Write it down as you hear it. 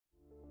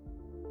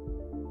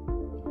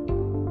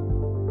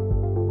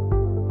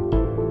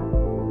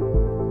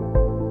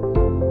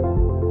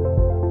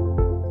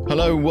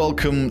Hello,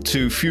 welcome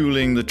to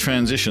Fueling the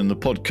Transition, the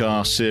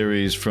podcast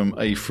series from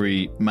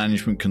A3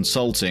 Management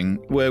Consulting,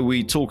 where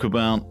we talk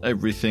about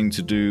everything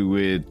to do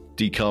with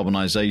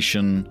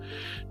decarbonisation,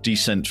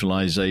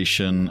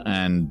 decentralisation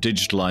and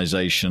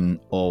digitalisation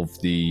of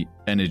the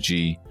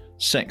energy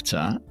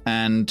sector.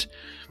 And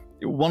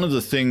one of the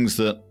things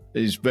that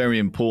is very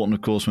important,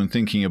 of course, when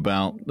thinking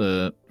about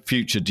the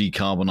future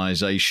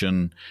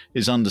decarbonisation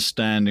is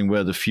understanding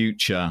where the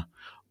future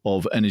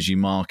of energy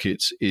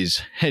markets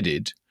is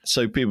headed,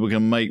 so people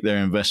can make their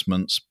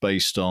investments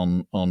based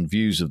on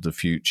views of the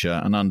future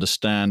and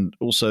understand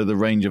also the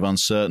range of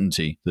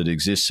uncertainty that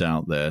exists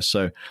out there.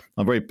 So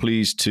I'm very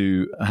pleased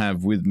to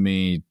have with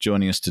me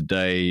joining us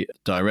today,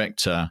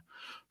 Director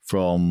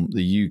from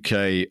the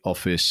UK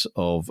office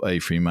of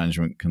A3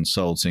 Management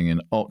Consulting in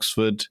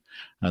Oxford,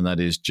 and that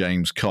is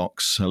James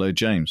Cox. Hello,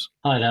 James.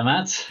 Hi there,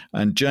 Matt.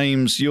 And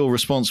James, you're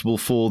responsible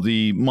for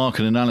the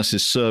market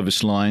analysis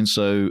service line.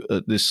 So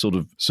this sort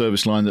of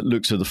service line that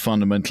looks at the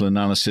fundamental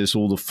analysis,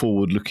 all the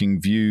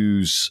forward-looking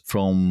views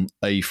from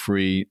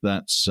A3.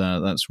 That's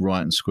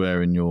right and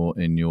square in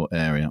your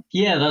area.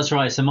 Yeah, that's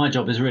right. So my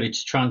job is really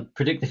to try and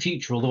predict the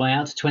future all the way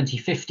out to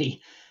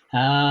 2050,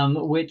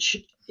 which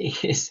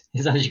is,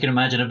 as you can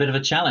imagine, a bit of a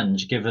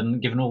challenge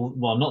given all,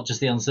 well, not just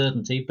the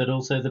uncertainty, but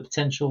also the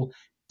potential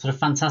sort of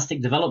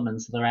fantastic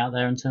developments that are out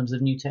there in terms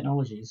of new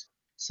technologies.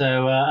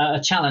 So a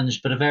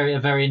challenge, but a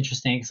very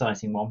interesting,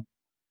 exciting one.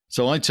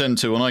 So I tend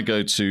to, when I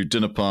go to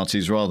dinner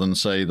parties, rather than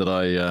say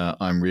that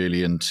I'm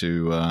really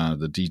into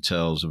the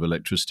details of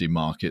electricity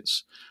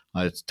markets,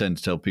 I tend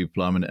to tell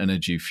people I'm an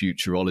energy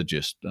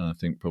futurologist. And I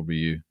think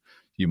probably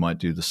you might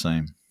do the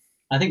same.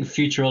 I think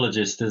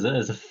futurologist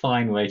is a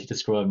fine way to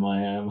describe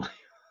my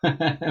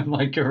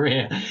my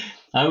career.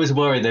 I always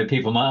worry that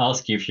people might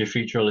ask you if you're a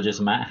futurologist,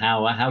 Matt,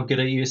 how good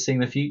are you at seeing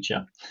the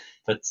future?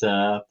 But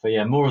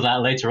yeah, more of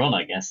that later on,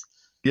 I guess.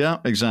 Yeah,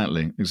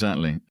 exactly.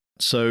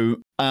 So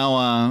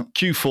our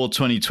Q4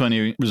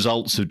 2020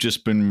 results have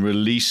just been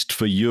released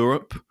for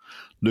Europe,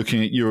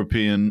 looking at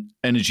European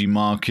energy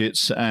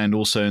markets and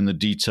also in the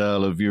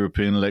detail of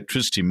European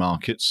electricity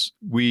markets.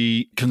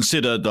 We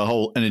considered the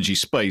whole energy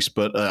space,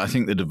 but I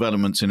think the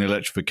developments in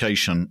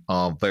electrification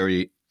are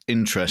very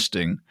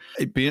interesting.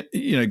 It'd be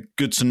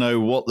good to know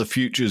what the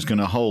future is going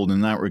to hold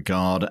in that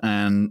regard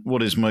and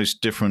what is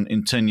most different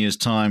in 10 years'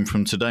 time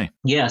from today.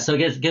 Yeah, so I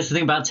guess the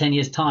thing about 10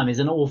 years' time is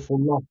an awful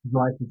lot is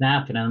likely to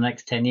happen in the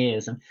next 10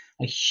 years and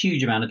a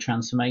huge amount of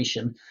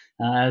transformation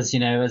as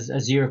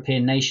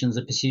European nations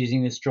are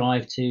pursuing this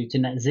drive to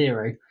net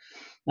zero.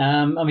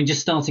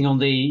 Just starting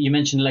on you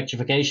mentioned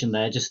electrification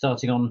there, just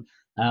starting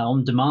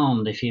on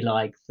demand, if you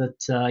like, that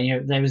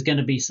there was going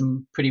to be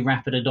some pretty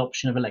rapid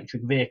adoption of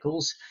electric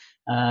vehicles.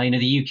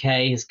 The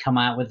UK has come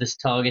out with this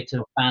target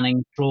of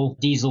banning petrol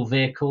diesel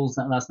vehicles.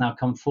 That's now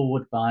come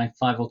forward by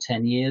 5 or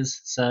 10 years.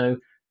 So,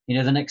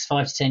 the next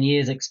 5 to 10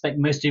 years, expect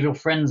most of your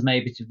friends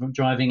maybe to be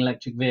driving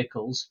electric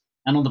vehicles.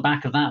 And on the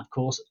back of that, of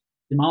course,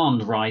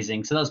 demand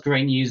rising. So that's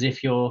great news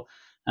if you're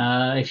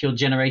in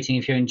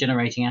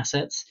generating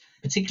assets,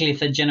 particularly if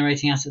they're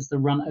generating assets that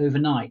run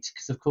overnight.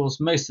 Because, of course,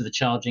 most of the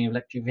charging of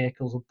electric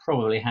vehicles will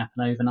probably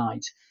happen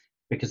overnight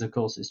because, of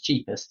course, it's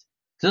cheapest.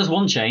 So that's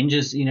one change,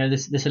 is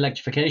this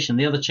electrification.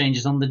 The other change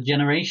is on the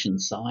generation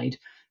side.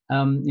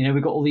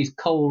 We've got all these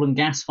coal and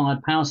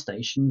gas-fired power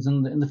stations,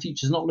 and the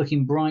future's not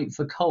looking bright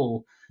for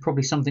coal.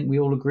 Probably something we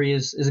all agree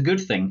is a good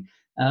thing.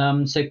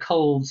 So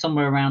coal,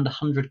 somewhere around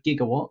 100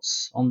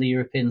 gigawatts on the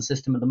European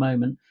system at the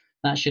moment.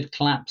 That should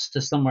collapse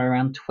to somewhere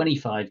around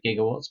 25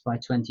 gigawatts by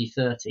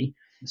 2030.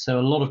 So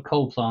a lot of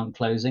coal plant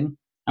closing,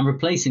 and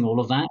replacing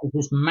all of that is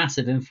this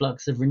massive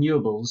influx of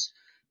renewables.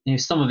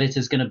 Some of it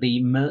is going to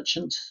be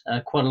merchant.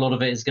 Quite a lot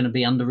of it is going to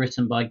be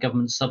underwritten by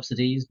government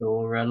subsidies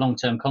or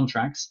long-term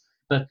contracts.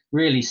 But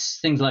really,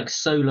 things like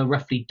solar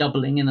roughly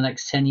doubling in the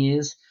next 10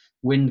 years,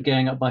 wind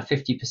going up by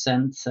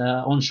 50%,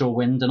 onshore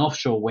wind and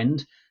offshore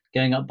wind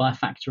going up by a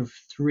factor of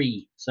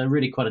 3. So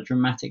really quite a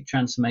dramatic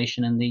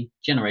transformation in the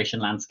generation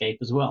landscape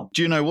as well.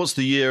 Do you know what's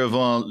the year of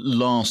our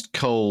last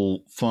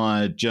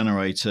coal-fired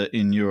generator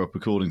in Europe,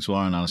 according to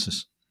our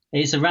analysis?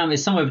 It's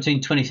somewhere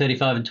between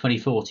 2035 and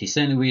 2040.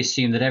 Certainly we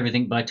assume that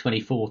everything by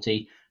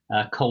 2040,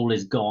 coal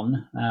is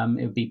gone.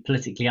 It would be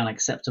politically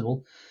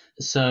unacceptable.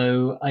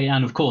 So,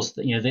 and of course,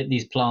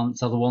 these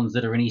plants are the ones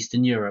that are in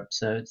Eastern Europe.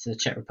 So it's the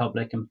Czech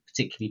Republic and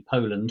particularly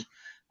Poland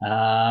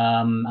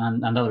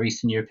and other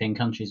Eastern European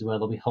countries where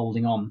they'll be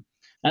holding on.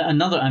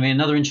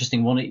 Another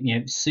interesting one,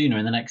 sooner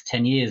in the next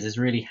 10 years is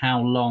really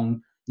how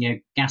long,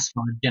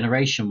 gas-fired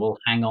generation will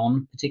hang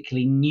on,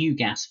 particularly new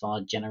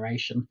gas-fired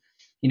generation.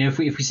 If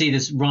we see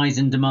this rise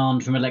in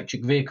demand from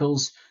electric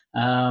vehicles,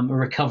 a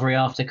recovery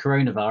after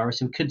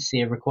coronavirus, we could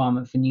see a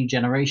requirement for new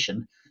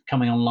generation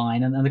coming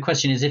online. And the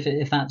question is,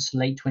 if that's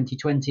late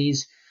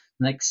 2020s,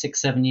 the next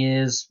 6-7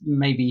 years,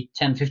 maybe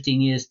 10, 15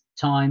 years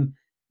time,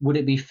 would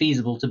it be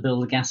feasible to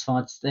build a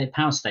gas-fired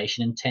power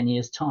station in 10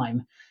 years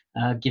time,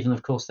 given,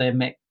 of course, they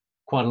emit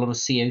quite a lot of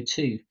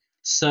CO2?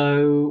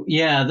 So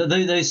yeah,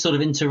 those sort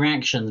of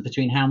interactions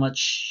between how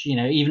much,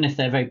 even if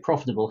they're very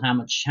profitable, how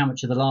much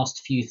of the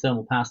last few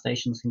thermal power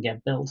stations can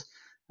get built,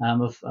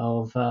 of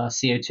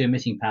CO2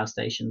 emitting power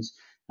stations,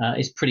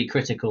 is pretty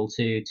critical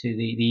to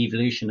the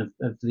evolution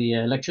of the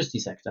electricity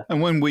sector.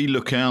 And when we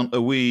look out,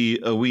 are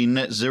we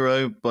net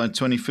zero by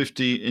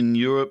 2050 in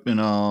Europe, in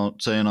our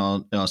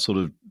sort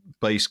of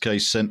base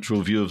case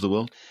central view of the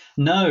world?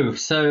 No,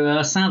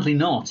 so sadly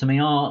not. I mean,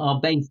 our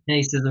base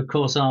case is, of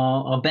course,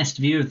 our best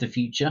view of the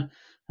future.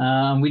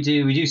 And we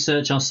do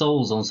search our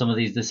souls on some of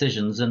these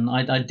decisions, and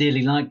I'd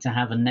ideally like to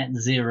have a net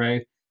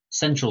zero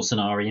central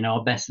scenario,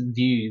 our best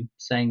view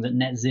saying that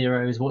net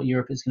zero is what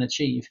Europe is going to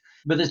achieve.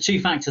 But there's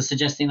two factors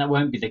suggesting that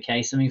won't be the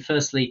case. I mean,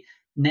 firstly,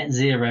 net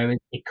zero is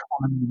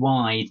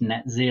economy-wide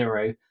net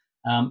zero.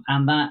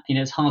 And that,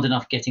 it's hard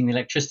enough getting the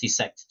electricity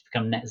sector to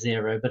become net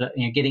zero, but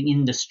getting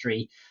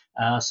industry,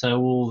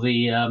 so all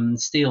the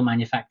steel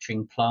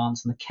manufacturing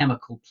plants and the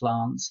chemical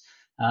plants,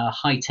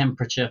 high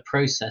temperature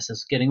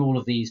processors, getting all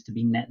of these to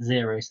be net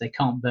zero, so they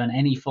can't burn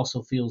any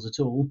fossil fuels at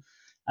all,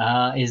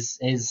 is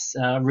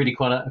really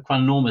quite an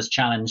enormous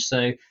challenge.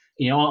 So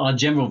our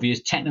general view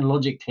is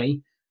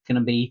technologically going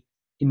to be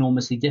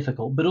enormously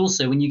difficult, but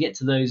also when you get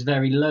to those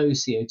very low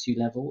CO2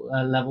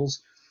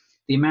 levels,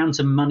 the amount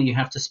of money you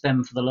have to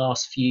spend for the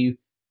last few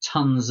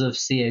tons of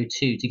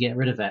CO2 to get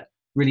rid of it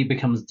really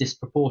becomes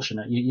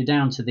disproportionate. You're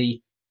down to the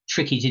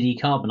tricky to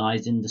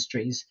decarbonize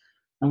industries.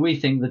 And we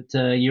think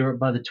that Europe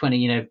by the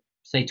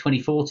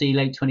 2040,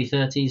 late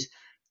 2030s,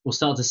 will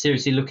start to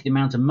seriously look at the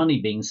amount of money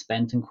being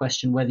spent and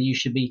question whether you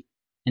should be,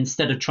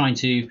 instead of trying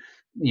to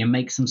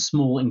make some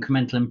small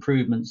incremental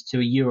improvements to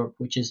a Europe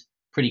which is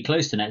pretty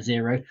close to net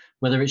zero,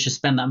 whether it should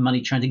spend that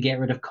money trying to get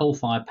rid of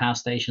coal-fired power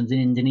stations in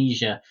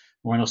Indonesia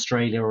or in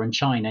Australia or in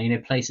China,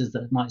 places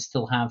that might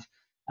still have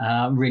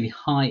really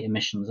high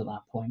emissions at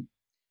that point.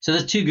 So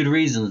there's two good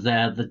reasons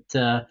there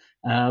that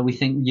we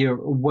think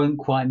Europe won't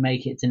quite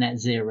make it to net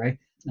zero.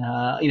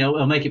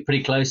 It'll make it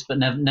pretty close, but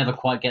never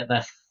quite get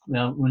there.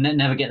 We'll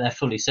never get there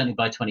fully, certainly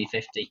by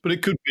 2050. But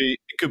it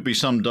could be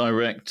some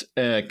direct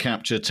air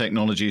capture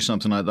technology,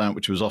 something like that,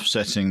 which was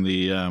offsetting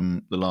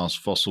the last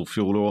fossil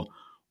fuel,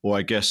 or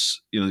I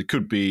guess it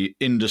could be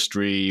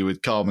industry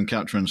with carbon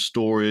capture and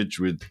storage,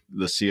 with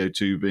the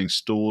CO2 being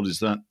stored. Is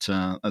that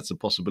that's a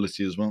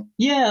possibility as well?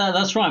 Yeah,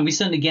 that's right. We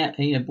certainly get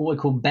what we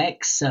call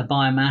BECCS,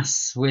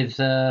 biomass with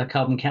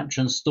carbon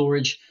capture and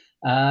storage.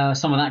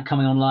 Some of that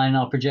coming online in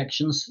our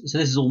projections. So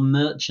this is all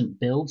merchant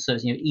build, so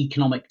it's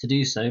economic to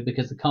do so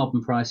because the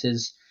carbon price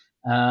is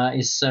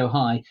so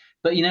high.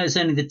 But it's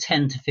only the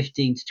 10 to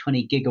 15 to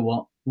 20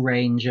 gigawatt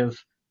range of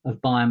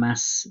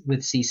biomass with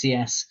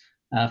CCS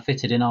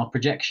fitted in our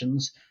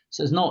projections.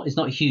 So it's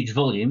not huge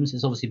volumes.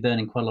 It's obviously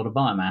burning quite a lot of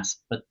biomass,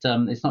 but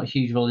it's not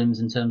huge volumes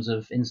in terms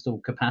of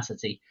installed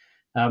capacity.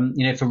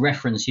 For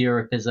reference,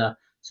 Europe is a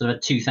sort of a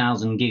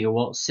 2,000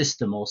 gigawatt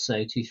system or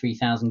so,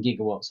 3,000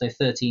 gigawatts. So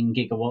 13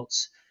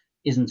 gigawatts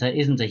isn't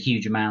a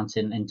huge amount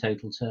in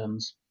total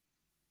terms.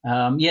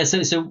 So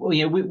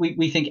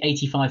we think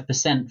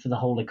 85% for the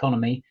whole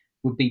economy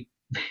would be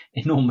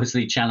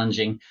enormously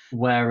challenging,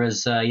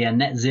 whereas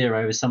net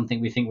zero is something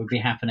we think would be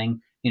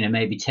happening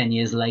maybe 10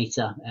 years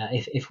later,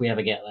 if we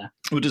ever get there.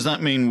 Well, does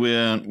that mean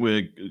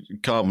we're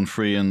carbon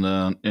free in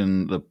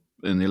the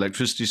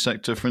electricity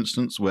sector, for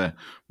instance, where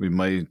we've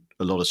made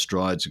a lot of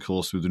strides, of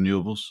course, with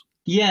renewables?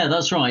 Yeah,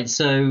 that's right.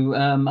 So,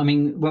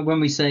 when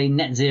we say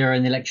net zero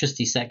in the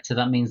electricity sector,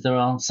 that means there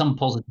are some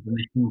positive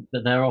emissions,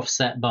 but they're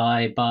offset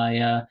by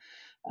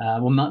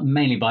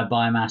mainly by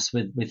biomass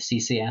with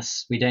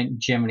CCS. We don't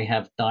generally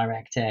have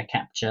direct air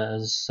capture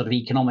as sort of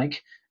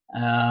economic.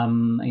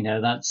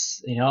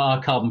 That's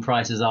our carbon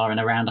prices are in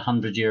around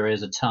 100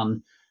 euros a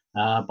ton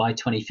by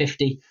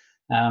 2050.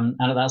 And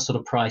at that sort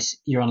of price,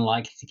 you're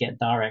unlikely to get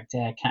direct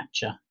air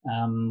capture.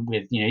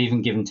 With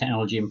even given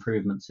technology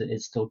improvements,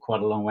 it's still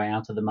quite a long way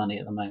out of the money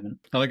at the moment.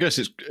 And I guess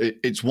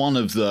it's one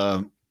of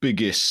the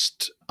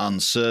biggest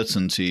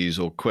uncertainties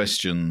or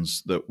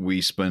questions that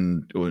we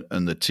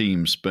and the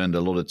team spend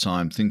a lot of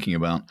time thinking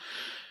about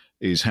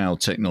is how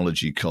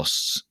technology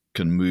costs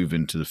can move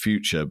into the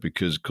future,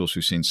 because of course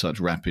we've seen such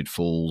rapid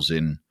falls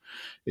in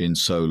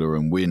solar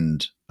and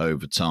wind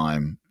over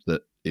time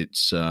that it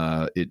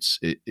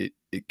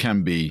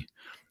can be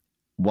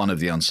one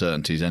of the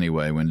uncertainties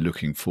anyway when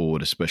looking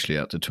forward, especially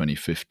out to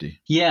 2050.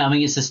 Yeah, I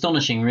mean, it's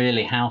astonishing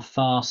really how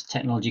fast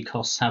technology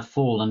costs have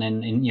fallen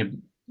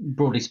in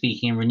broadly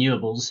speaking in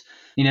renewables.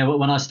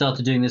 When I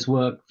started doing this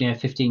work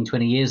 15,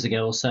 20 years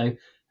ago or so,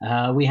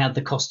 we had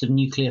the cost of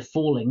nuclear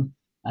falling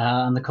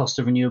and the cost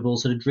of renewables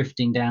sort of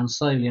drifting down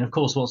slowly. And of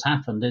course, what's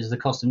happened is the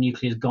cost of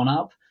nuclear has gone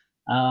up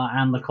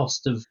and the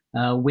cost of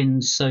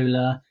wind,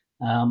 solar,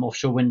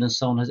 offshore wind and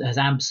so on has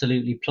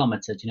absolutely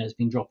plummeted. It's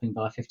been dropping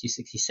by 50,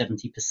 60,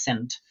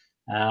 70%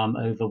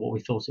 over what we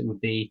thought it would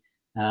be,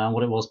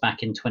 what it was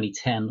back in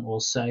 2010 or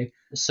so.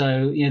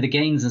 So, the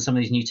gains in some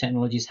of these new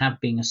technologies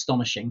have been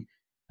astonishing.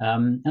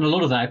 And a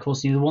lot of that, of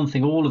course, the one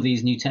thing all of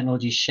these new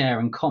technologies share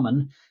in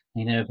common,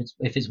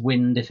 if it's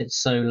wind, if it's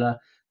solar,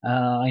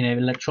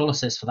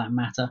 electrolysis for that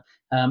matter,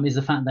 is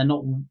the fact they're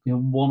not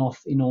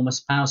one-off enormous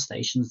power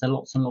stations. They're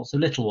lots and lots of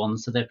little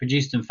ones. So they're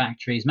produced in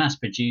factories,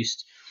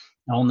 mass-produced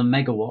on the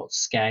megawatt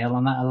scale,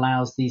 and that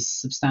allows these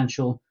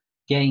substantial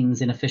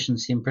gains in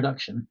efficiency and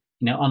production.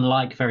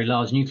 Unlike very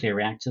large nuclear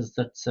reactors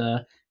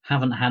that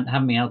haven't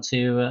been able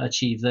to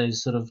achieve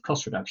those sort of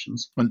cost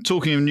reductions. And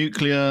talking of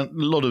nuclear, a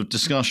lot of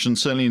discussion,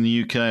 certainly in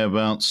the UK,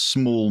 about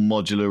small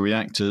modular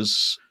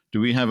reactors. Do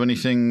we have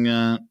anything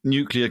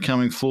nuclear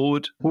coming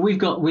forward? Well,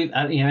 we've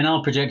in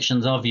our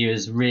projections, our view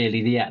is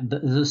really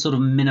the sort of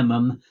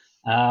minimum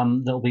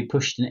that will be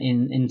pushed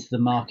into the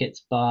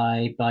markets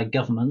by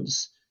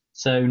governments.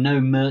 So no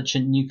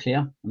merchant nuclear.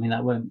 I mean,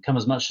 that won't come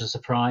as much as a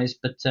surprise,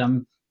 but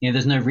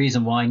there's no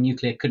reason why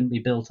nuclear couldn't be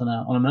built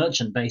on a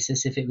merchant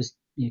basis if it was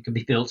could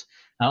be built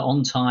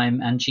on time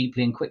and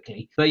cheaply and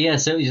quickly. But yeah,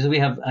 so we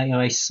have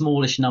a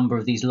smallish number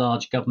of these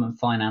large government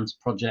finance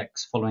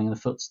projects following in the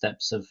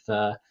footsteps of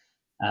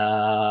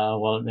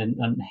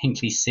and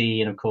Hinkley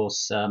C, and of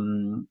course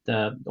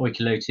the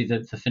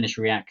Olkiluoto, the Finnish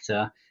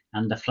reactor,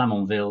 and the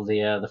Flamanville,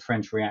 the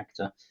French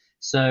reactor.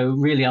 So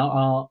really,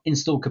 our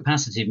installed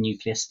capacity of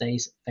nuclear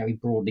stays very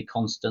broadly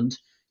constant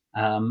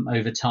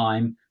over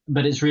time,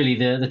 but it's really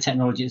the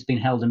technology that's been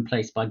held in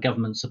place by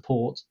government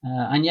support,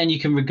 and you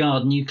can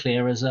regard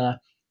nuclear as a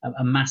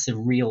massive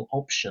real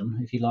option,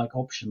 if you like,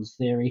 options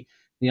theory.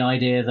 The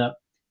idea that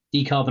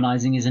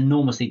decarbonising is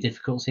enormously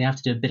difficult, so you have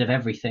to do a bit of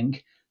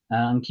everything.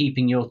 And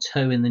keeping your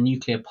toe in the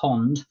nuclear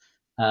pond,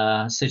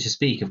 so to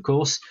speak, of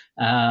course,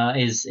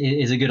 is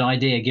a good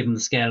idea given the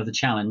scale of the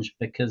challenge,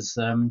 because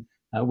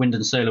wind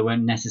and solar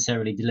won't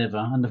necessarily deliver,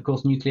 and of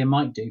course nuclear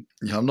might do.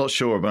 Yeah, I'm not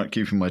sure about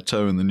keeping my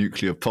toe in the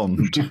nuclear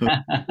pond. To be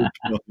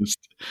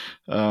honest.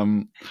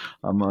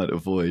 I might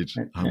avoid.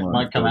 It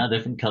might come out a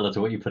different colour to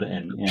what you put it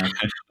in.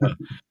 Yeah.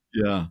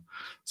 Yeah.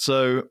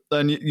 So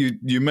then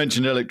you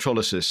mentioned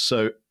electrolysis.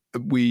 So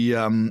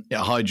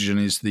hydrogen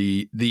is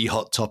the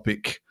hot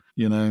topic,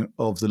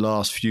 of the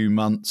last few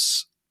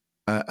months,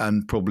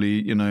 and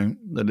probably, a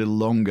little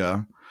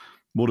longer.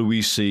 What do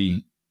we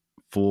see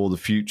for the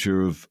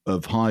future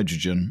of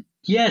hydrogen?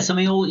 Yes, I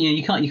mean,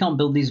 you can't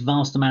build these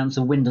vast amounts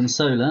of wind and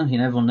solar.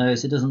 Everyone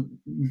knows it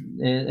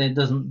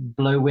doesn't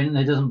blow wind,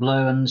 it doesn't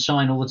blow and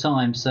shine all the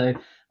time. So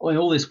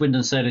all this wind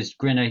and solar is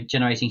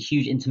generating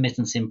huge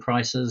intermittency in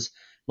prices,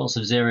 lots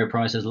of zero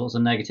prices, lots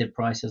of negative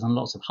prices, and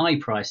lots of high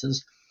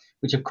prices,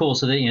 which of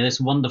course are this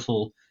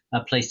wonderful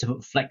place to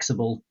put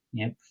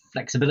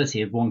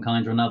flexibility of one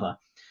kind or another.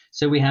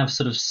 So we have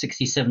sort of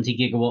 60, 70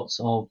 gigawatts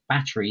of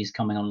batteries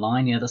coming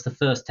online. That's the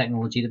first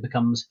technology that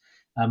becomes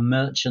a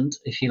merchant,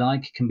 if you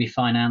like, can be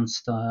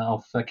financed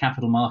off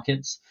capital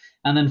markets.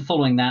 And then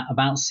following that,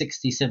 about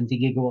 60, 70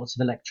 gigawatts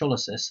of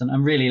electrolysis.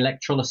 And really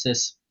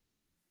electrolysis,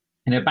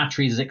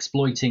 batteries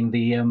exploiting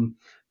the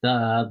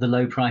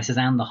low prices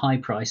and the high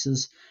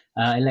prices.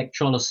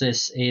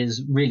 Electrolysis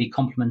is really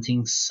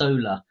complementing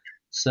solar.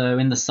 So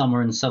in the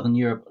summer in Southern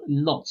Europe,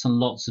 lots and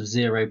lots of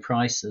zero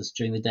prices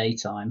during the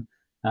daytime.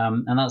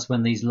 And that's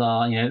when these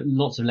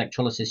lots of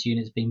electrolysis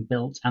units being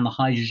built, and the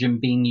hydrogen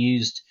being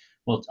used,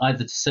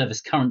 either to service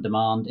current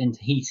demand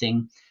into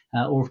heating,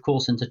 or of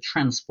course into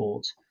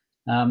transport.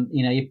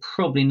 You're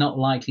probably not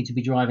likely to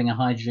be driving a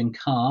hydrogen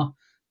car.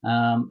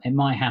 It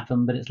might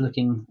happen, but it's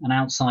looking an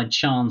outside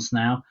chance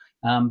now.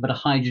 But a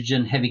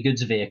hydrogen heavy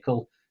goods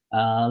vehicle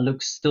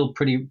looks still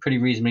pretty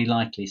reasonably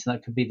likely. So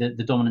that could be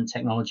the dominant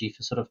technology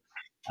for sort of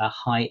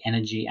high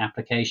energy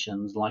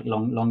applications like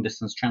long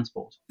distance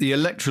transport. The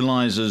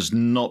electrolyzers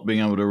not being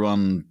able to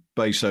run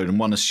baseload, and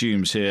one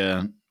assumes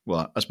here,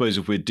 well, I suppose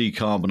if we're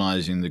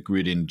decarbonising the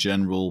grid in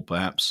general,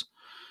 perhaps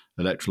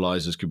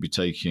electrolyzers could be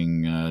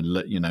taking,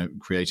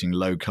 creating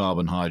low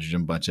carbon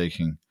hydrogen by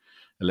taking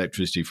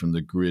electricity from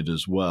the grid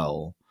as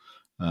well.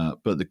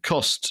 But the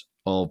cost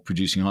of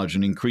producing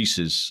hydrogen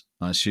increases,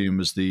 I assume,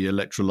 as the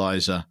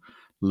electrolyzer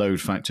load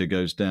factor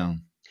goes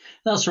down.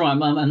 That's right,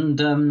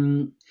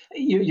 and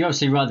you're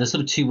absolutely right. There's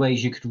sort of two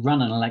ways you could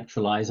run an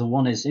electrolyzer.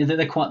 One is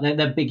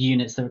they're big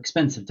units, they're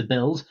expensive to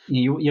build.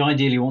 You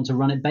ideally want to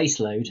run it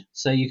baseload,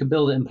 so you can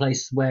build it in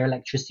places where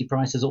electricity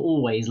prices are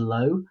always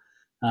low,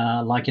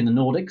 like in the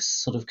Nordics,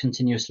 sort of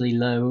continuously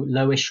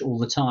lowish all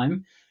the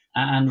time,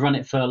 and run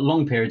it for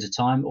long periods of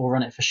time, or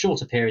run it for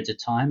shorter periods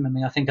of time. I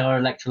mean, I think our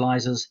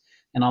electrolyzers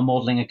in our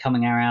modelling are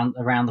coming around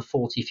the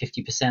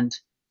 40-50%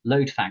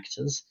 load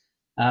factors.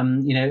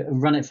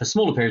 Run it for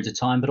smaller periods of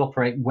time, but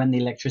operate when the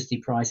electricity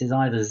price is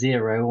either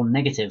zero or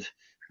negative,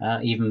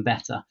 even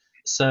better.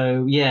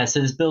 So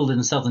this build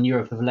in Southern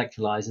Europe of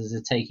electrolyzers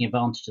is taking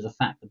advantage of the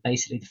fact that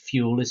basically the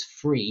fuel is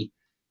free,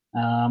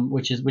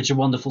 which is a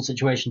wonderful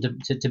situation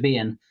to be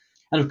in.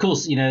 And of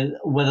course,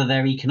 whether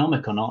they're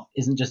economic or not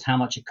isn't just how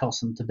much it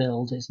costs them to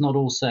build. It's not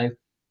also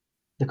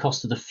the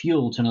cost of the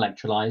fuel to an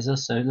electrolyzer.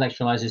 So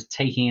electrolyzer is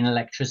taking in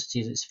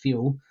electricity as its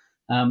fuel.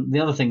 The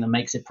other thing that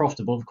makes it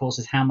profitable, of course,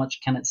 is how much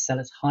can it sell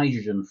its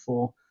hydrogen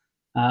for,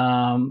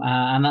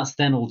 and that's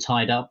then all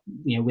tied up,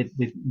 with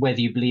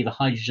whether you believe a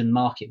hydrogen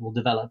market will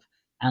develop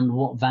and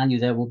what value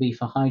there will be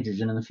for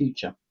hydrogen in the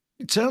future.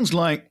 It sounds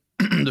like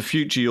the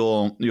future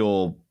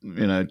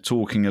you're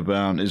talking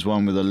about is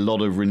one with a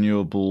lot of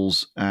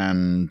renewables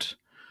and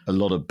a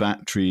lot of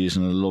batteries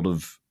and a lot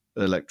of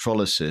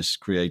electrolysis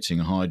creating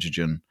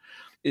hydrogen.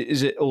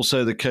 Is it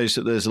also the case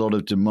that there's a lot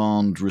of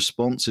demand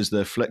response? Is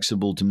there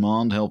flexible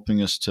demand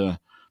helping us to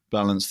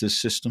balance this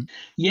system?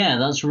 Yeah,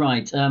 that's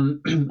right. I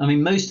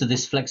mean, most of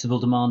this flexible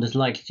demand is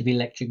likely to be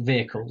electric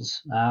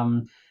vehicles.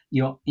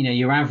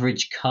 Your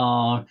average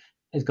car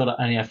has got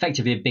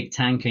effectively a big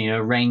tank,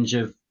 a range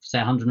of say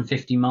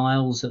 150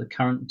 miles at the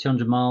current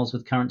 200 miles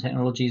with current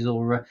technologies,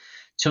 or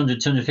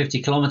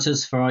 250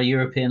 kilometers for our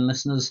European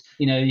listeners.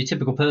 Your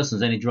typical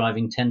person's only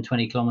driving 10,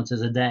 20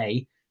 kilometers a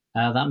day.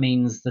 That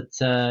means that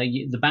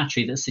the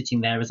battery that's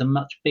sitting there is a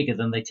much bigger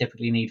than they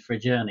typically need for a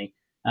journey.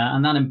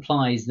 And that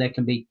implies there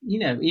can be,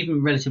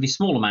 even relatively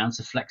small amounts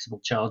of flexible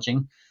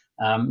charging,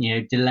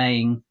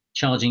 delaying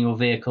charging your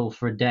vehicle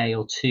for a day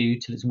or two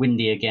till it's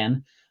windy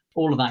again.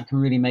 All of that can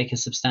really make a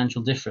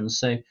substantial difference.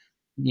 So,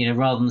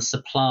 rather than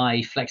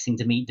supply flexing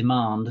to meet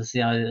demand, as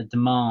the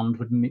demand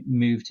would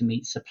move to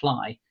meet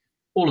supply.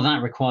 All of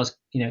that requires,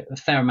 a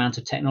fair amount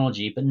of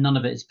technology, but none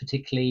of it is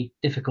particularly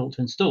difficult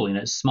to install.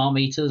 It's smart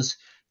meters,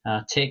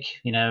 tick,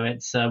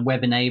 it's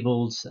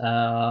web-enabled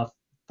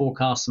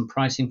forecasts and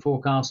pricing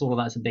forecasts. All of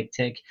that's a big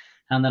tick.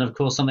 And then, of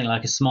course, something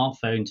like a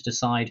smartphone to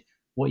decide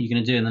what you're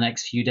going to do in the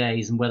next few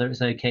days and whether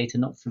it's okay to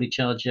not fully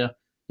charge your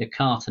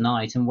car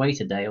tonight and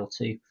wait a day or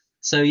two.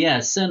 So, yeah,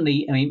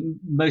 certainly, I mean,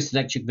 most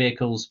electric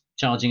vehicles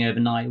charging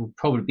overnight will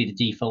probably be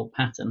the default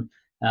pattern,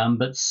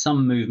 but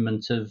some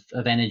movement of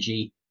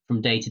energy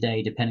from day to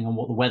day, depending on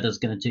what the weather's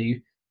going to do,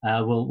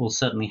 will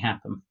certainly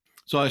happen.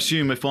 So I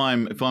assume if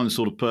I'm the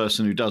sort of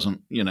person who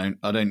doesn't,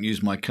 I don't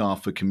use my car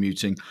for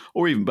commuting,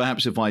 or even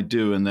perhaps if I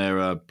do and there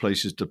are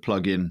places to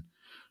plug in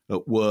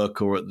at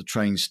work or at the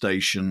train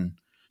station,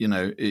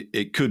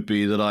 it could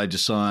be that I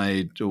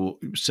decide or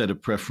set a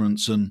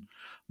preference and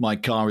my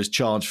car is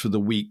charged for the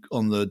week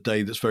on the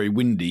day that's very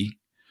windy.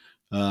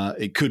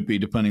 It could be,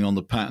 depending on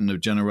the pattern of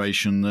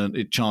generation, that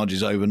it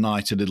charges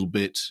overnight a little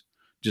bit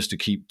just to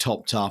keep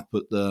topped up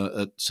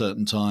at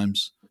certain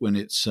times when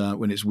it's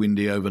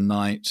windy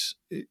overnight.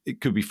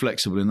 It could be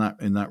flexible in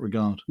that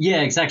regard.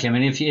 Yeah, exactly. I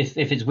mean, if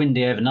it's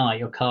windy overnight,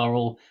 your car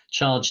will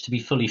charge to be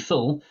fully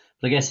full.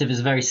 But I guess if it's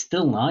a very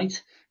still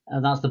night,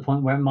 that's the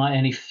point where it might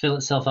only fill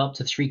itself up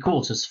to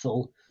 3/4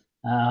 full,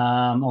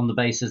 on the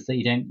basis that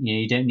you don't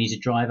need to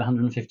drive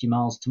 150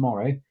 miles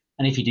tomorrow.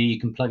 And if you do, you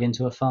can plug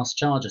into a fast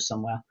charger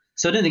somewhere.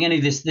 So I don't think any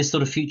of this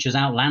sort of future is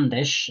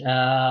outlandish,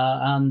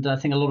 and I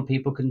think a lot of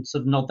people can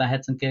sort of nod their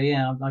heads and go,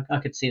 yeah, I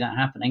could see that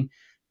happening.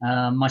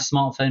 My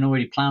smartphone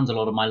already plans a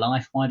lot of my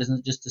life. Why doesn't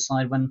it just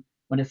decide when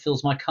it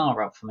fills my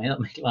car up for me?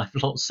 That'll make life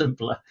a lot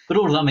simpler. But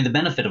all of that, I mean, the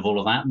benefit of all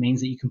of that means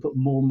that you can put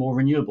more and more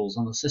renewables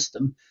on the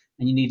system,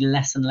 and you need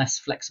less and less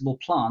flexible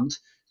plant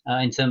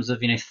in terms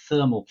of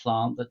thermal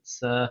plant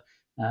that's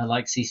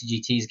like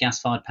CCGTs,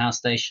 gas-fired power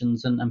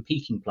stations, and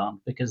peaking plant,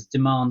 because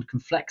demand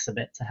can flex a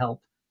bit to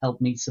help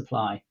meet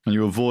supply. And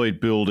you avoid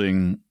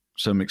building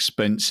some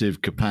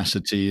expensive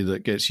capacity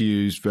that gets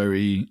used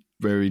very,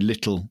 very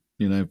little,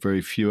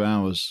 very few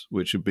hours,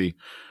 which would be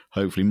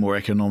hopefully more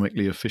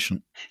economically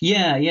efficient.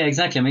 Yeah,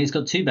 exactly. I mean, it's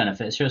got two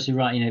benefits. You're absolutely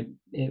right.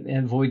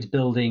 It avoids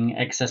building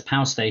excess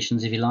power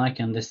stations, if you like,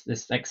 and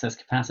this excess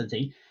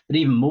capacity. But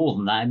even more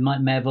than that,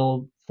 it may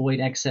avoid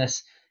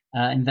excess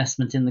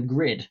investment in the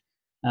grid.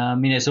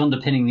 So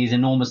underpinning these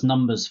enormous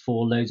numbers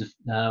for loads of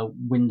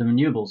wind and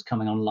renewables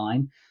coming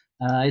online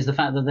is the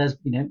fact that there's,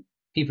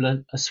 people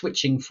are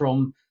switching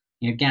from,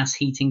 gas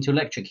heating to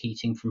electric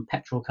heating, from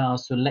petrol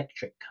cars to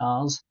electric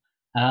cars.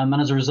 And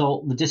as a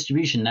result, the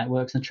distribution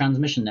networks and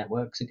transmission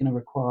networks are going to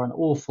require an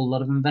awful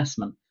lot of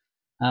investment.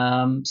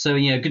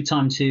 Good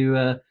time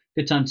to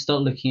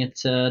start looking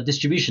at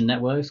distribution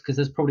networks, because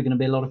there's probably going to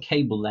be a lot of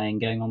cable laying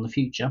going on in the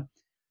future.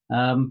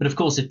 But of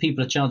course, if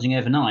people are charging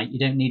overnight, you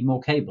don't need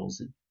more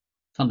cables.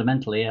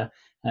 Fundamentally,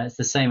 it's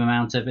the same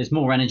amount of, it's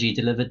more energy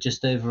delivered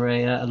just over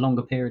a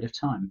longer period of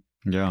time.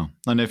 Yeah,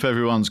 and if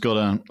everyone's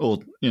got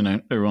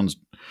everyone's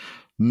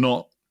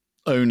not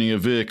owning a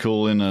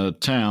vehicle in a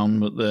town,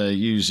 but they're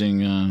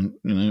using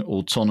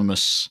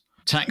autonomous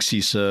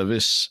taxi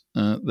service,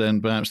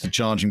 then perhaps the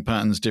charging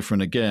pattern's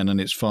different again,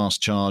 and it's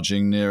fast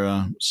charging near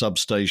a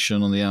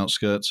substation on the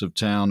outskirts of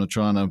town, are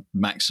trying to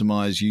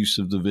maximize use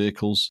of the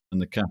vehicles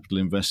and the capital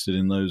invested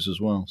in those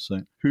as well.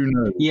 So who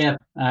knows? Yeah,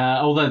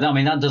 although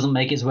that doesn't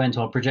make its way into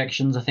our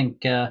projections. I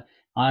think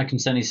I can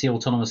certainly see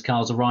autonomous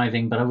cars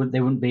arriving, but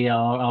they wouldn't be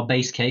our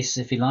base case,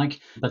 if you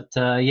like. But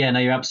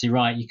you're absolutely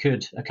right. You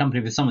could,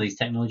 accompanied with some of these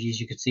technologies,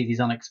 you could see these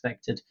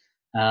unexpected,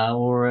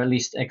 or at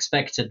least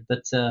expected,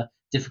 but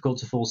difficult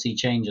to foresee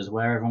changes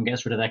where everyone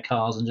gets rid of their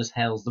cars and just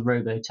hails the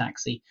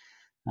robo-taxi.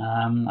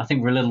 I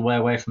think we're a little way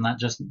away from that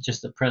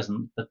just at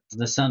present, but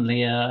there's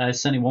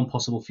certainly one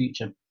possible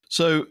future.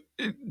 So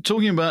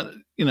talking about,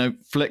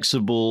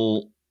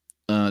 flexible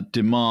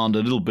demand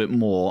a little bit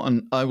more,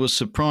 and I was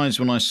surprised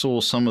when I saw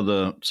some of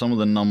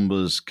the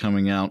numbers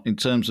coming out in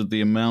terms of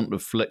the amount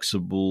of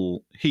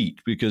flexible heat,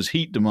 because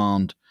heat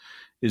demand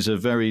is a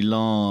very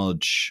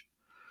large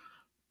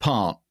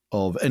part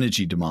of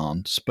energy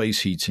demand.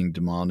 Space heating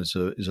demand is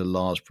a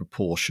large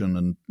proportion,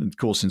 and of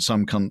course, in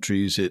some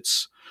countries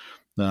it's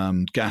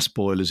gas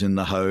boilers in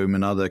the home.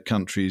 In other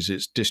countries,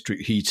 it's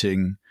district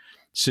heating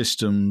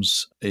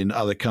systems. In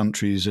other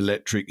countries,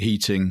 electric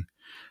heating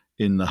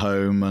in the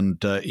home,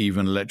 and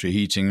even electric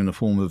heating in the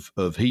form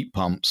of heat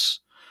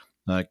pumps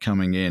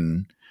coming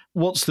in.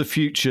 What's the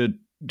future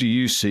do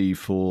you see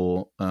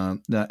for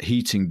that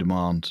heating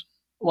demand?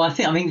 Well, I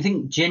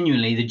think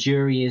genuinely the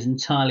jury is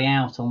entirely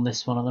out on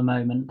this one at the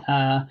moment.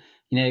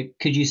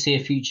 Could you see a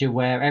future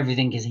where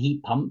everything is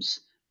heat pumps?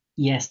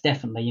 Yes,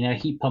 definitely.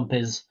 Heat pump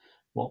is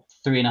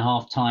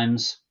 3.5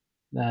 times,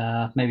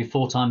 maybe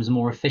 4 times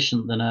more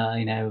efficient than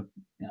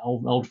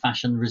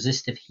old-fashioned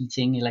resistive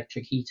heating,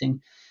 electric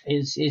heating.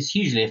 Is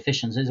hugely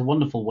efficient. It's a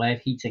wonderful way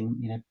of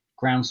heating.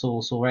 Ground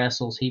source or air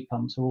source heat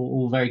pumps are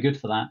all very good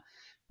for that.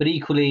 But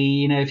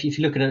equally, if you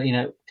look at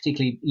it,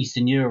 particularly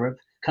Eastern Europe,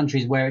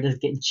 countries where it does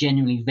get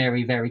genuinely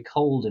very, very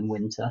cold in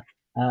winter,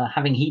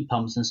 having heat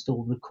pumps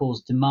installed would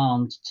cause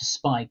demand to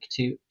spike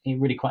to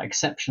really quite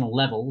exceptional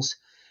levels,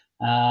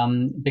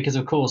 because,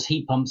 of course,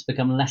 heat pumps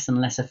become less and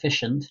less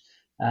efficient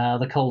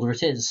the colder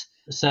it is.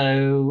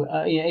 So,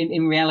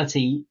 in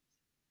reality,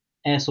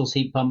 air source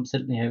heat pumps,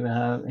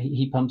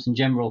 heat pumps in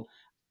general,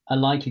 are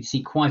likely to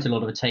see quite a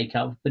lot of a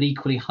take-up, but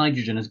equally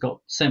hydrogen has got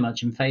so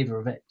much in favour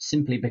of it,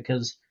 simply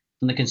because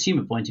from the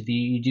consumer point of view,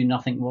 you do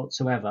nothing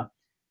whatsoever.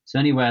 So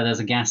anywhere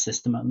there's a gas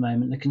system at the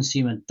moment, the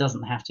consumer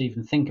doesn't have to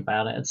even think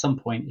about it. At some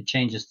point, it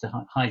changes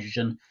to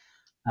hydrogen,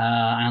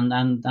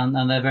 and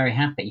they're very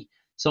happy.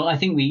 So I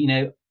think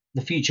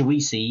the future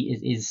we see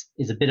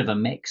is a bit of a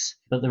mix,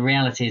 but the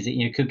reality is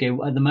it could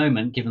go, at the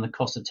moment, given the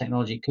cost of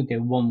technology, it could go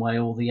one way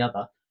or the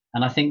other.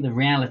 And I think the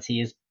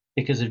reality is,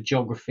 because of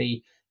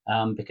geography,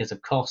 because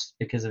of cost,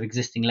 because of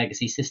existing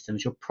legacy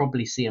systems, you'll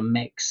probably see a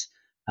mix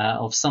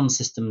of some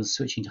systems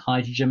switching to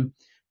hydrogen,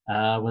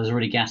 where there's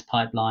already gas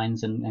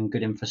pipelines and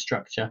good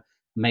infrastructure,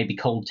 maybe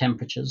cold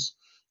temperatures,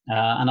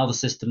 and other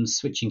systems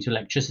switching to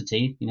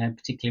electricity,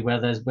 particularly where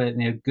there's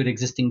good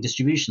existing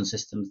distribution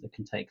systems that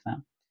can take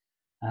that.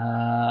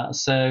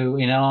 So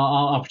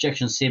our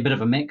projections see a bit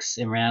of a mix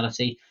in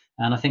reality,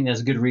 and I think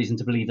there's a good reason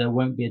to believe there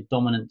won't be a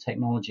dominant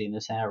technology in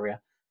this area.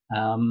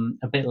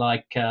 A bit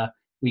like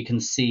we can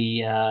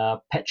see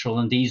petrol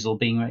and diesel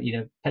being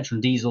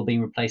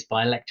replaced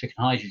by electric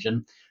and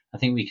hydrogen. I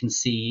think we can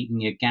see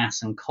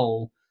gas and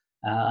coal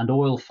and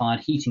oil-fired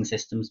heating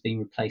systems being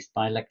replaced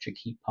by electric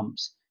heat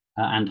pumps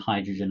and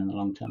hydrogen in the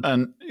long term.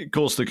 And of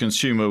course, the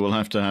consumer will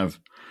have to have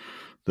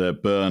their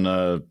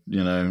burner,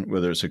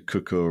 whether it's a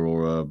cooker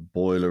or a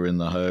boiler in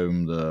the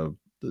home.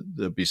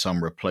 There'll be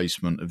some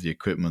replacement of the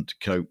equipment to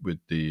cope with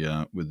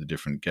the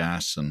different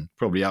gas, and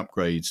probably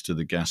upgrades to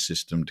the gas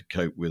system to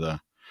cope with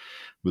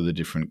a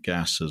different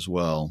gas as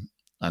well.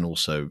 And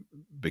also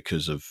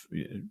because of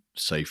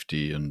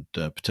safety and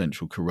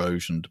potential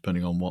corrosion,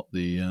 depending on what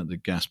the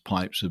gas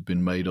pipes have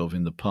been made of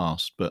in the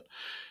past. But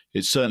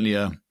it's certainly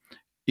a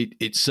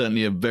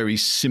very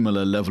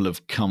similar level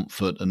of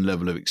comfort and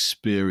level of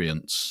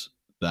experience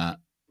that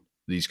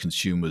these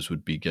consumers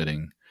would be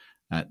getting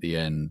at the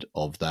end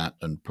of that,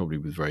 and probably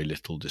with very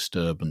little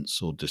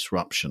disturbance or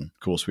disruption. Of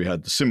course, we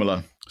had the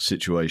similar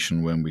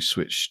situation when we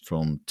switched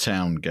from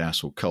town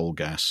gas or coal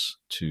gas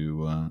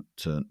to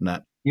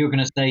nat. You were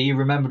going to say you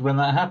remembered when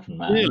that happened,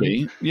 Matt.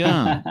 Really?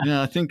 Yeah.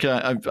 I think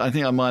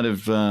I might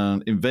have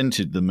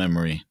invented the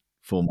memory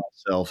for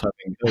myself,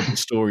 having heard the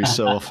story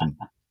so often.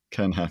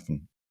 Can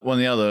happen. One of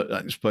the other,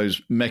 I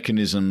suppose,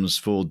 mechanisms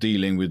for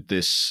dealing with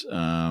this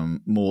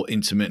more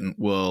intermittent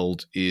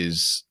world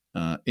is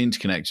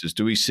interconnectors.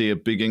 Do we see a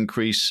big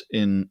increase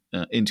in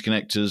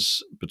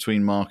interconnectors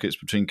between markets,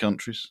 between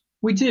countries?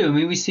 We do. I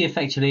mean, we see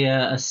effectively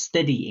a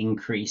steady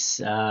increase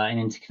in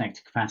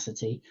interconnector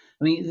capacity.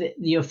 I mean,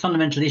 your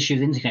fundamental issue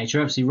with interconnectors,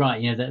 you're absolutely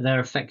right. That they're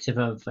effective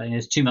of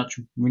there's too much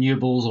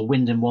renewables or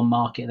wind in one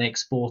market, they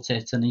export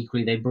it, and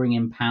equally they bring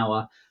in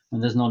power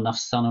when there's not enough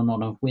sun or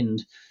not enough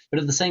wind. But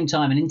at the same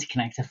time, an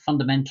interconnector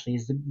fundamentally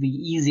is the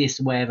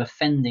easiest way of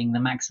offending the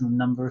maximum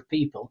number of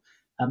people.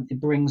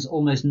 It brings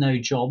almost no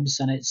jobs,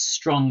 and it's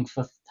strung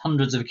for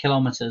hundreds of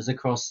kilometers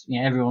across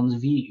everyone's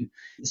view.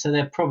 So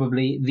they're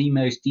probably the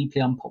most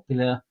deeply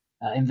unpopular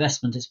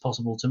investment it's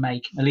possible to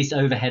make, at least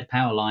overhead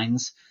power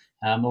lines.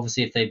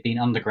 Obviously, if they've been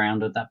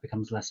underground, that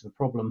becomes less of a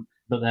problem,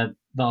 but they're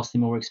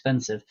vastly more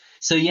expensive.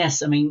 So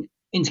yes, I mean,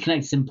 interconnect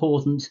is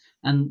important,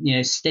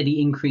 and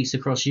steady increase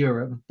across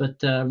Europe. But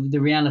the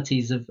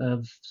realities of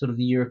sort of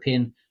the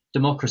European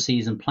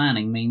democracies and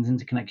planning means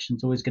interconnection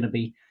is always going to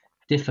be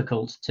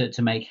difficult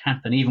to make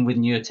happen, even with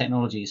newer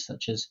technologies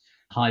such as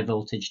high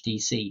voltage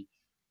DC.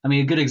 I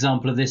mean, a good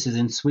example of this is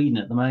in Sweden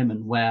at the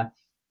moment, where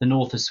the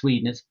north of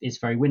Sweden, it's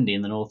very windy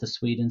in the north of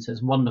Sweden, so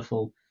it's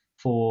wonderful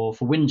for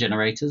wind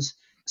generators.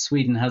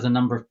 Sweden has a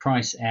number of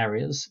price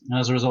areas, and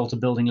as a result of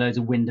building loads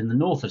of wind in the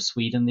north of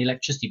Sweden, the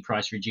electricity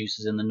price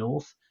reduces in the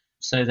north.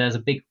 So there's a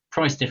big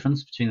price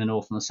difference between the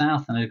north and the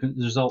south, and as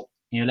a result,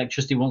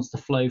 electricity wants to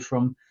flow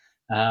from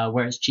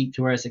where it's cheap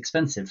to where it's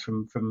expensive,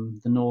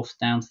 from the north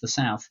down to the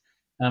south.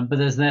 But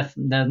there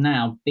are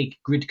now big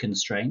grid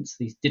constraints.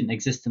 These didn't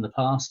exist in the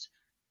past,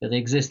 but they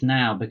exist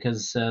now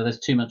because there's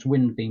too much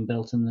wind being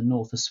built in the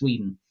north of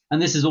Sweden.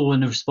 And this is all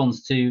in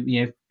response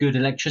to good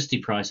electricity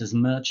prices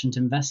and merchant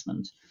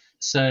investment.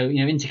 So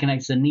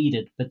interconnectors are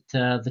needed, but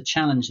the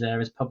challenge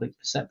there is public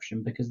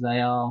perception because they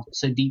are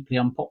so deeply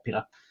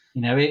unpopular.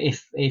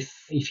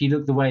 If you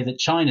look the way that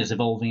China's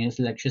evolving its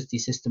electricity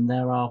system,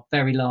 there are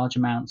very large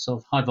amounts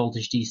of high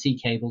voltage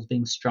DC cables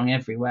being strung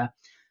everywhere.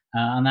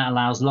 And that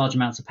allows large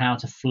amounts of power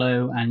to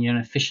flow and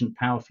efficient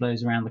power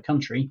flows around the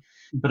country.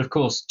 But of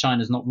course,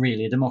 China's not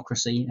really a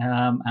democracy,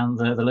 and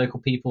the local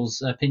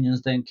people's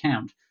opinions don't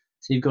count.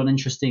 So you've got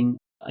interesting,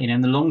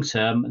 in the long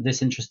term,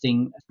 this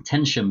interesting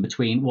tension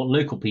between what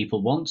local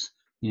people want.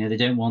 They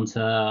don't want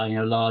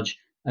a large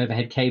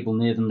overhead cable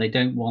near them. They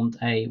don't want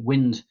a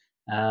wind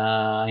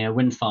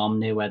farm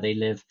near where they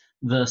live,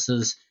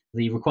 versus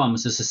the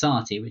requirements of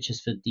society, which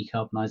is for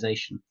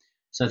decarbonisation.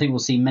 So I think we'll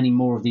see many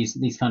more of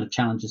these kind of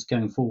challenges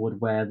going forward,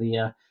 where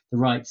the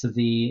rights of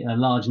the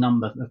large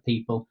number of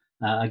people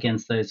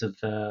against those of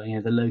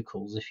the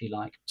locals, if you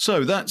like.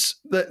 So that's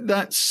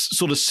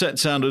sort of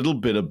sets out a little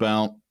bit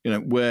about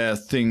where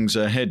things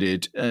are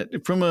headed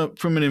from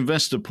an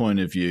investor point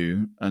of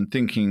view, and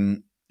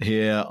thinking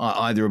here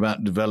either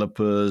about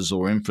developers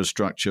or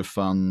infrastructure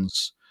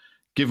funds.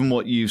 Given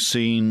what you've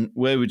seen,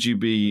 where would you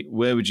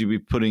be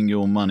putting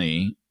your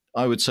money?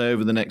 I would say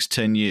over the next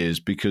 10 years,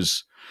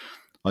 because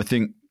I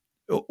think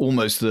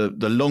almost the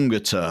longer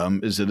term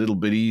is a little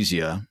bit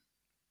easier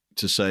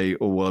to say,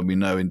 we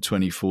know in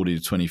 2040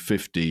 to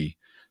 2050,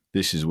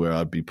 this is where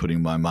I'd be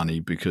putting my money,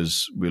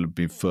 because we'll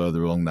be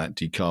further along that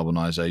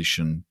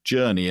decarbonisation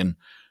journey. And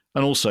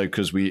also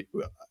because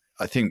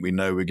I think we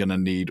know we're going to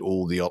need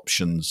all the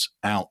options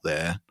out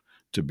there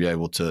to be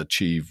able to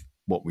achieve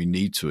what we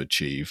need to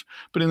achieve.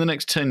 But in the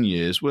next 10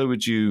 years, where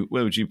would you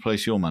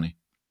place your money?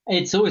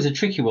 It's always a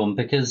tricky one,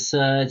 because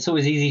it's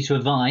always easy to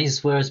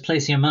advise, whereas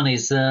placing your money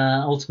is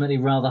ultimately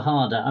rather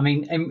harder. I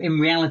mean, in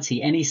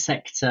reality, any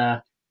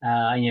sector,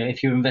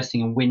 if you're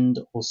investing in wind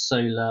or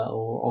solar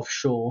or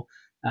offshore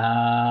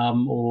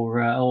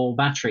or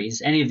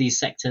batteries, any of these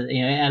sectors,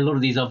 a lot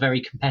of these are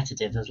very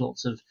competitive. There's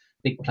lots of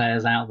big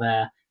players out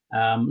there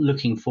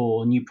looking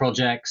for new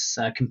projects,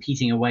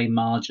 competing away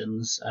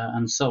margins,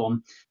 and so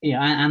on.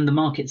 And the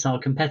markets are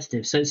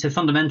competitive. So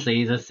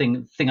fundamentally, the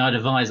thing I'd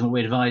advise, and what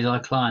we advise our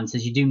clients,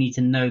 is you do need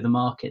to know the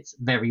markets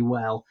very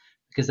well,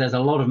 because there's a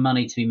lot of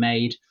money to be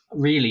made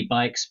really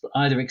by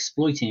either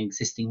exploiting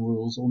existing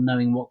rules or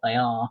knowing what they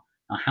are,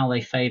 or how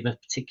they favour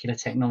particular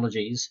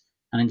technologies,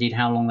 and indeed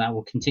how long that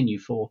will continue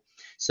for.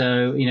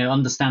 So,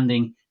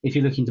 understanding, if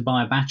you're looking to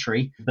buy a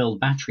battery, build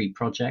battery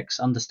projects,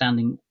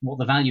 understanding what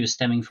the value is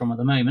stemming from at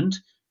the moment,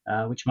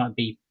 which might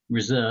be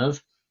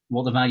reserve,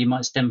 what the value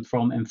might stem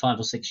from in 5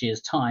 or 6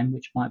 years' time,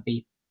 which might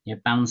be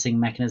balancing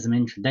mechanism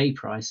intraday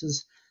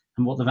prices,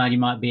 and what the value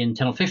might be in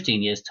 10 or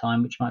 15 years'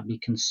 time, which might be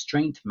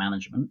constraint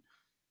management.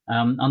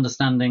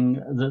 Understanding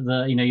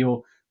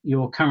that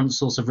your current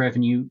source of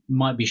revenue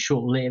might be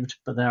short-lived,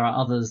 but there are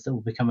others that will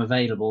become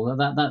available.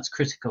 That's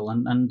critical.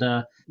 And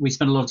we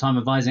spend a lot of time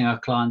advising our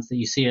clients that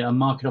you see a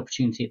market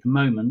opportunity at the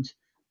moment.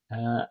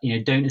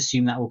 Don't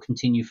assume that will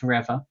continue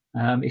forever.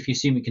 If you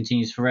assume it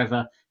continues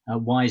forever,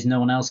 why is no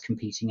one else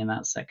competing in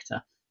that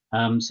sector?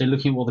 So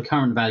looking at what the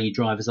current value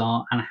drivers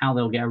are and how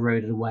they'll get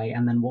eroded away,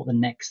 and then what the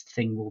next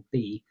thing will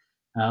be.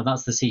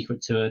 That's the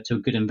secret to a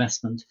good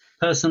investment.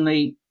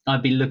 Personally,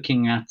 I'd be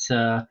looking at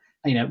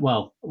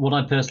what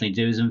I personally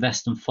do is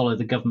invest and follow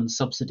the government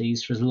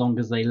subsidies for as long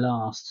as they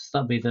last. So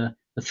that'd be the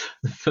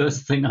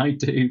first thing I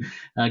do.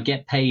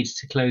 Get paid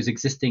to close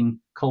existing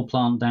coal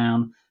plant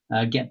down,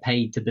 get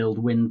paid to build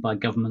wind by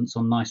governments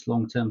on nice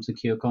long-term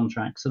secure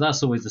contracts. So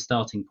that's always the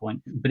starting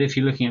point. But if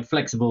you're looking at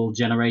flexible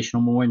generation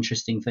or more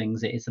interesting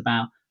things, it's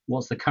about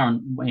what's the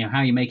current,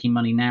 how you're making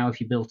money now if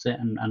you built it,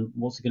 and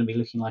what's it going to be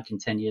looking like in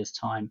 10 years'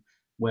 time?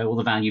 Where will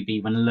the value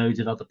be when loads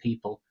of other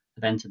people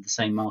have entered the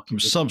same market?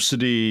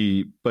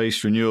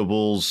 Subsidy-based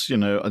renewables,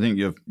 I think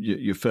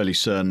you're fairly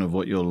certain of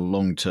what your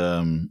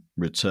long-term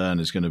return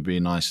is going to be,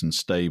 nice and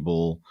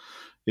stable.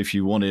 If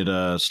you wanted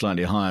a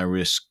slightly higher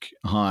risk,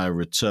 higher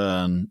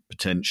return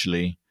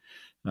potentially,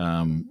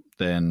 then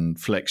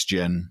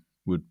FlexGen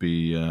would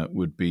be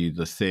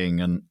the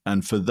thing.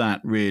 And for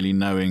that, really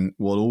knowing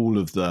what all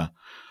of the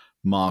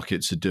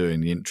markets are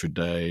doing, the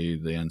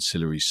intraday, the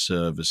ancillary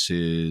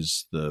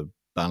services, the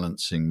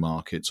balancing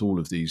markets, all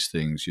of these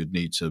things, you'd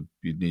need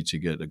to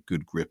get a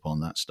good grip on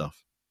that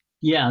stuff.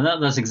 Yeah,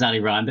 that's exactly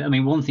right. But I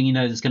mean, one thing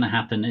that's going to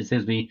happen is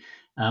there's be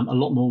a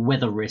lot more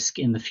weather risk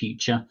in the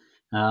future.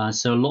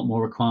 So a lot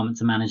more requirement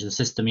to manage the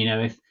system.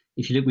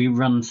 If you look, we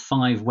run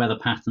 5 weather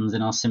patterns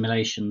in our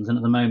simulations, and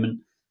at the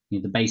moment, the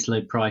base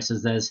load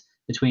prices, there's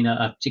between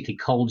a particularly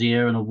cold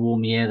year and a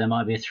warm year, there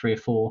might be a 3 or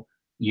 4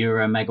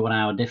 euro megawatt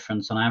hour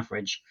difference on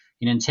average.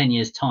 In 10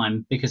 years'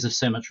 time, because of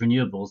so much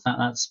renewables,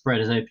 that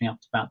spread is opening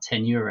up to about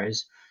 10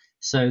 euros.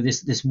 So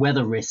this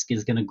weather risk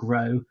is going to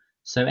grow.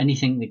 So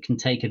anything that can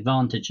take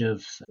advantage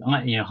of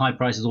high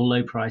prices or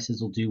low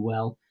prices will do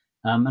well.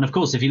 And of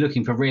course, if you're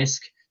looking for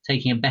risk,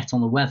 taking a bet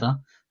on the weather.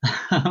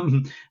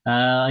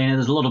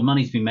 There's a lot of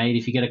money to be made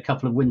if you get a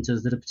couple of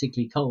winters that are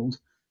particularly cold.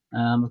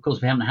 Of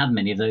course, we haven't had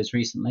many of those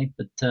recently,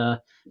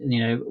 but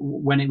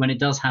when it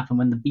does happen,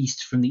 when the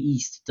beast from the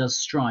east does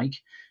strike,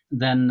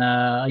 then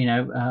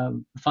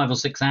 5 or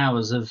 6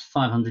 hours of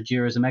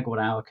 €500 a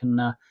megawatt hour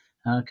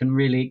can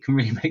really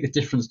make the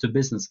difference to a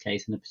business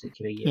case in a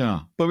particular year. Yeah,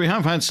 but we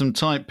have had some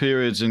tight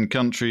periods in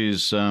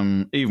countries,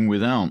 even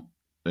without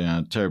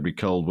terribly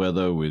cold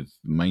weather, with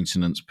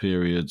maintenance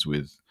periods,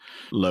 with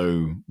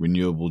low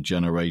renewable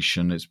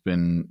generation. It's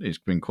been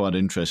quite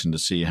interesting to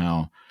see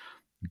how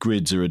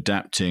grids are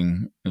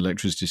adapting,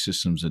 electricity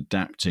systems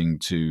adapting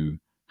to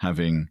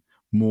having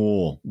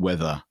more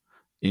weather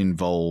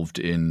involved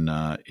in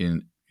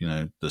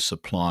the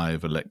supply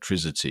of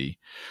electricity.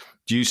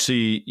 Do you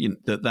see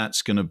that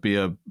that's going to be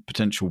a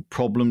potential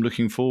problem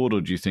looking forward,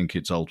 or do you think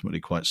it's ultimately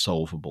quite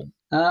solvable?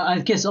 I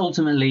guess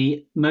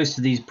ultimately most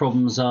of these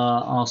problems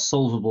are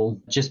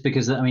solvable, just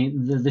because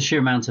the sheer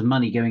amount of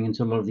money going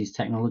into a lot of these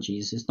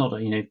technologies. It's not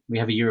we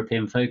have a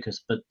European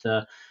focus, but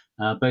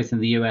both in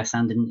the US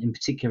and in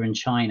particular in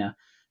China,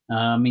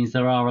 means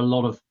there are a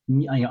lot of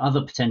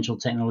other potential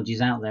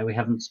technologies out there we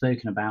haven't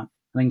spoken about.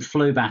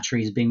 Flow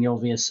batteries being the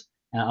obvious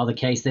other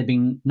case. They've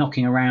been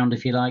knocking around,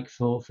 if you like,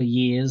 for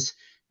years.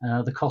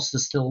 The costs are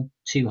still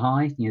too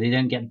high. They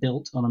don't get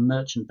built on a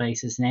merchant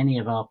basis in any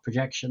of our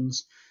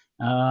projections.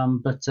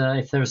 But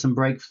if there are some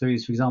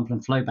breakthroughs, for example,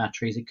 in flow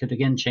batteries, it could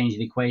again change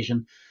the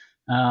equation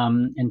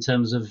in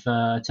terms of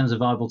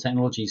viable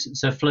technologies.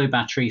 So flow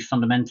battery,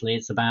 fundamentally,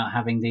 it's about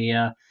having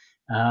the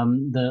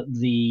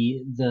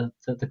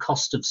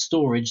cost of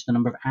storage, the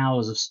number of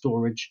hours of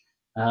storage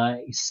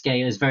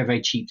scale is very,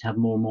 very cheap to have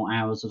more and more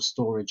hours of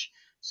storage.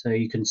 So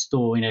you can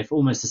store, for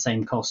almost the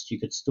same cost, you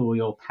could store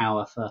your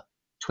power for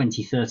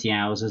 20, 30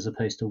 hours as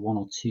opposed to 1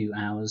 or 2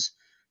 hours.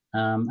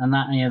 And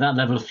that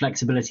level of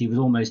flexibility with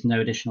almost no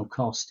additional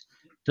cost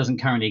doesn't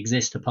currently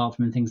exist apart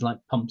from in things like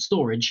pump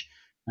storage,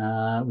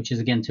 which is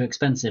again too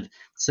expensive.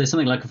 So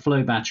something like a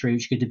flow battery,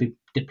 which could be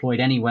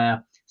deployed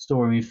anywhere,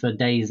 storing for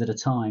days at a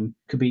time,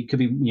 could be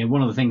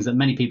one of the things that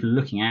many people are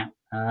looking at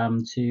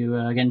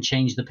to again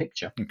change the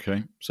picture.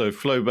 Okay, so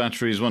flow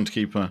batteries, one to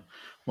keep an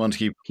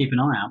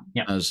eye out.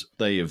 Yeah, as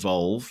they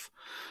evolve.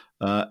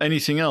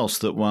 Anything else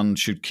that one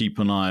should keep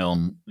an eye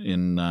on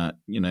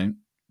in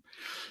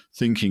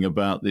thinking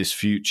about this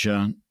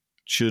future?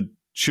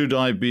 Should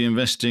I be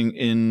investing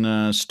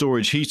in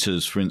storage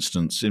heaters, for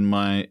instance, in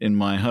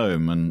my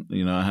home?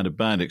 And I had a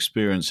bad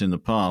experience in the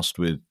past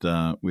with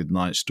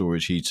night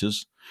storage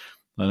heaters.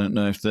 I don't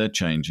know if they're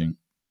changing.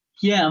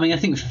 Yeah, I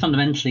think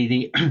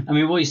fundamentally what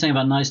you're saying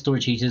about night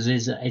storage heaters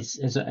is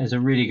a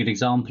really good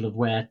example of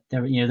where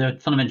there are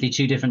fundamentally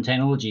two different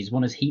technologies.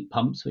 One is heat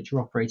pumps, which are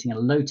operating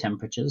at low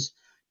temperatures,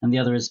 and the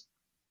other is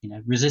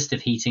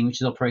resistive heating, which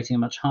is operating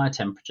at much higher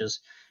temperatures.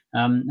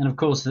 And of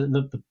course,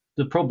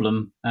 the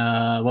problem,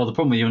 the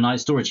problem with your night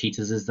storage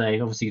heaters is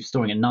they obviously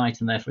storing at night,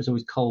 and therefore it's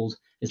always cold.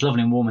 It's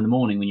lovely and warm in the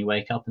morning when you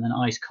wake up, and then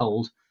ice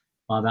cold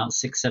by about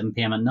 6, 7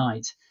 p.m. at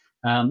night.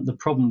 The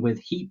problem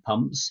with heat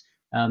pumps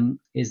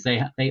is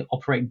they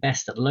operate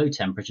best at low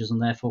temperatures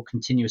and therefore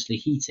continuously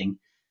heating,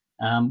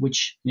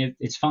 which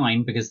it's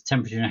fine because the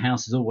temperature in a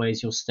house is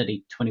always your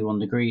steady 21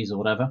 degrees or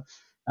whatever.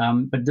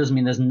 But it doesn't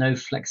mean there's no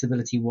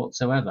flexibility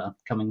whatsoever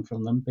coming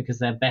from them because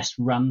they're best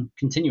run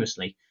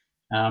continuously.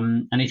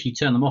 And if you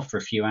turn them off for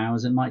a few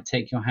hours, it might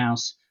take your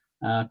house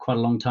quite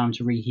a long time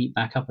to reheat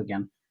back up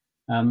again.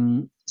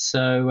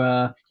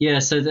 So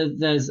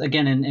there's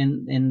again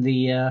in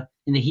the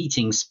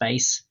heating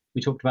space,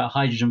 we talked about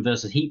hydrogen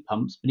versus heat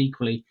pumps, but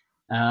equally,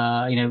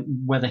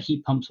 whether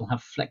heat pumps will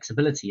have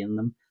flexibility in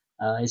them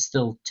is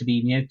still to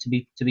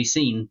be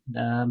seen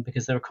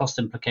because there are cost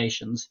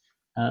implications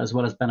as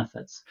well as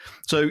benefits.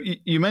 So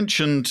you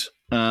mentioned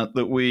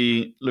that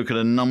we look at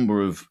a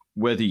number of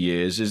weather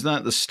years. Is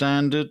that the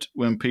standard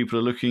when people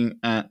are looking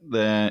at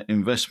their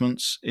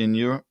investments in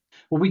Europe?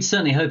 Well, we'd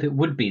certainly hope it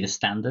would be the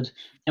standard.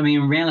 In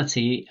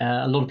reality,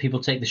 a lot of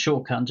people take the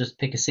shortcut and just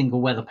pick a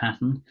single weather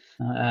pattern.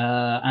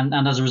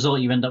 And as a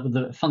result, you end up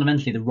with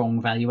fundamentally the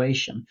wrong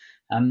valuation.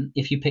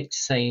 If you picked,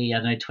 say,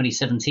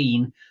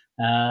 2017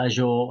 as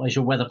your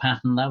weather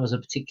pattern, that was a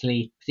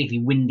particularly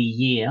windy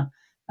year.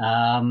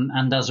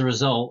 And as a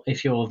result,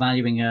 if you're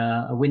valuing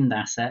a wind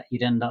asset,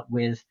 you'd end up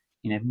with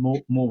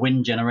more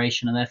wind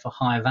generation and therefore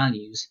higher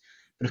values.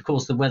 But of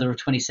course, the weather of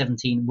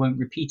 2017 won't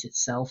repeat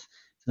itself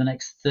for the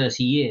next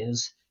 30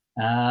 years.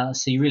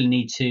 So you really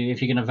need to,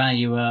 if you're going to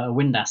value a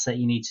wind asset,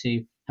 you need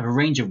to have a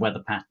range of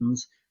weather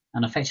patterns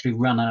and effectively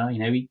run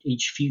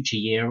each future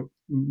year,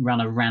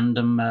 run a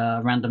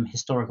random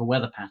historical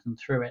weather pattern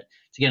through it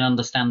to get an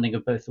understanding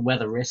of both the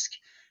weather risk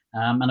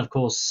and of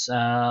course,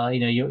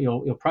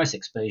 your price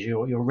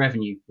exposure, your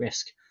revenue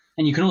risk.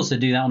 And you can also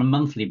do that on a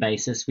monthly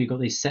basis. We've got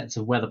these sets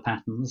of weather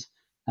patterns,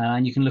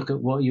 and you can look at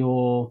what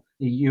your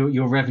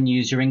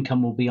revenues, your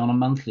income will be on a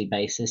monthly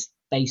basis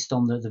based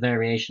on the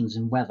variations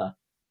in weather.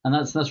 And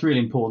that's really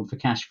important for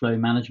cash flow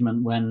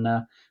management when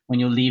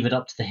you'll leave it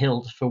up to the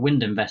hilt for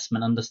wind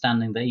investment,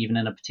 understanding that even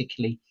in a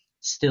particularly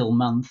still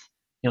month,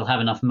 you'll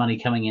have enough money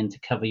coming in to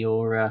cover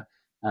your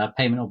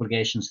payment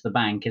obligations to the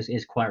bank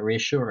is quite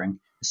reassuring.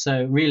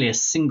 So really, a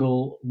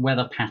single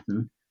weather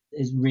pattern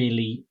is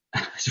really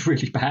it's a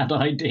really bad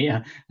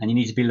idea, and you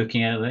need to be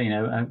looking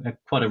at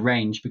quite a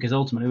range, because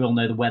ultimately we all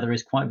know the weather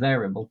is quite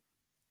variable.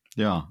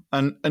 Yeah,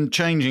 and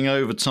changing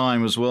over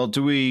time as well.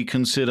 Do we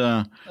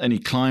consider any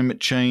climate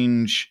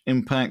change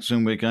impacts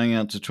when we're going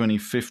out to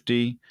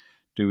 2050?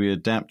 Do we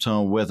adapt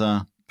our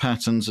weather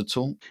patterns at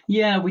all?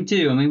 Yeah, we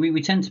do. I mean,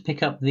 we tend to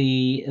pick up at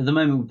the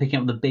moment we're picking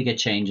up the bigger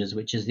changes,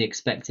 which is the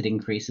expected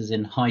increases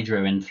in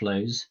hydro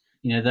inflows.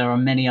 There are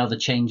many other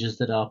changes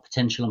that are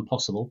potential and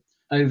possible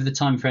over the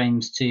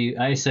timeframes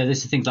so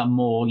this is things like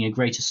more,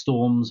 greater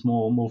storms,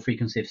 more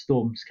frequency of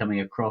storms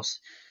coming across.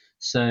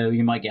 So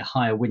you might get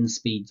higher wind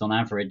speeds on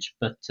average,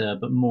 but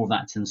more of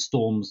that's in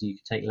storms, and you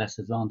can take less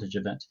advantage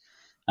of it.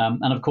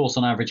 And of course,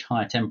 on average,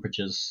 higher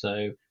temperatures,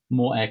 so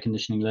more air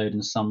conditioning load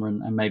in summer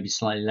and maybe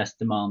slightly less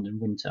demand in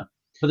winter.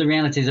 But the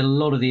reality is a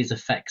lot of these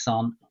effects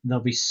they'll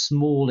be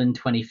small in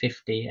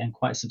 2050 and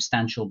quite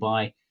substantial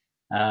by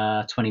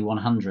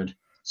 2100.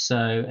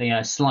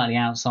 So slightly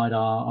outside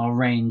our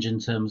range in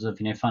terms of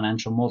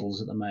financial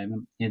models at the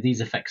moment.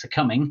 These effects are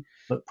coming,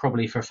 but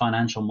probably for a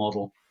financial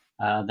model,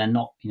 they're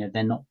not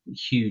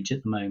huge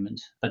at the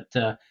moment.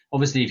 But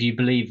obviously, if you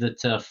believe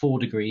that 4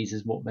 degrees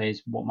is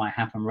what might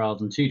happen rather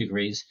than 2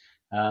 degrees,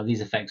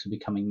 these effects will be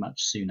coming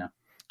much sooner.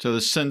 So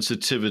the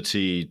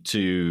sensitivity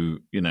to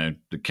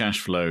the cash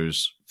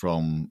flows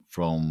from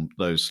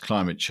those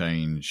climate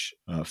change,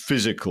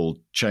 physical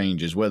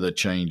changes, weather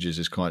changes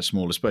is quite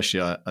small,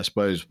 especially I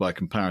suppose by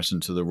comparison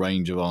to the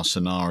range of our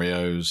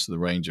scenarios, the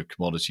range of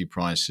commodity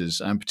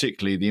prices, and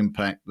particularly the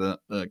impact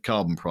that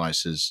carbon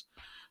prices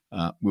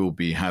will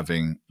be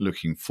having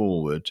looking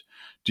forward.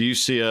 Do you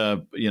see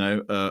a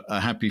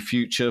happy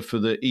future for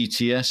the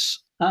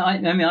ETS?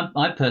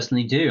 I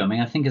personally do. I mean,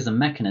 I think as a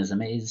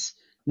mechanism,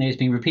 it's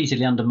been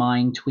repeatedly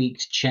undermined,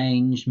 tweaked,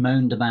 changed,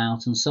 moaned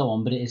about, and so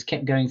on. But it has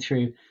kept going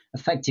through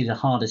effectively the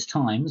hardest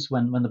times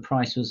when the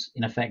price was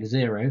in effect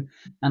zero.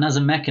 And as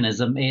a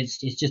mechanism, it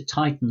just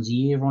tightens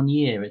year on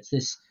year. It's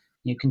this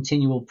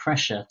continual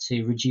pressure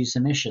to reduce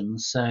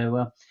emissions.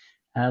 So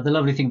the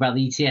lovely thing about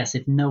the ETS,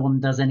 if no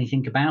one does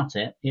anything about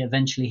it, it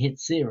eventually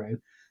hits zero,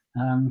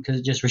 because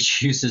it just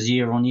reduces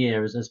year on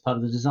year as part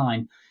of the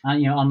design.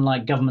 And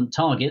unlike government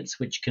targets,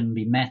 which can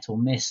be met or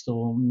missed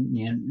or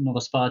not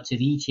aspired to,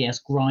 the ETS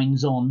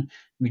grinds on,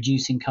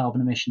 reducing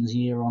carbon emissions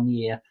year on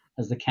year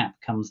as the cap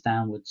comes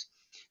downwards.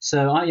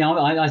 So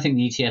I think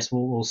the ETS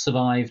will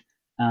survive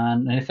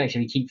and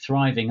effectively keep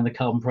thriving, and the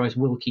carbon price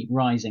will keep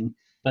rising.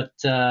 But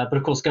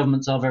of course,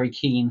 governments are very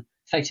keen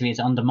effectively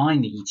to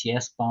undermine the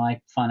ETS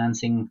by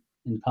financing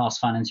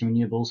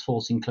renewables,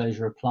 forcing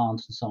closure of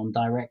plants and so on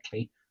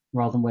directly,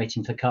 rather than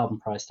waiting for carbon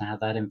price to have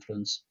that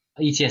influence.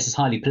 ETS is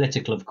highly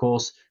political, of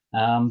course,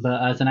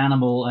 but as an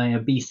animal, a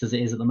beast as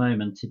it is at the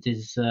moment, it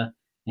is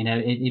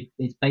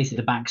it's basically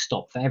the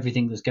backstop for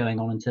everything that's going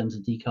on in terms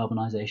of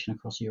decarbonisation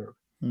across Europe.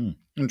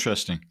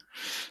 Interesting.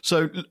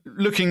 So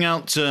looking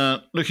out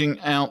to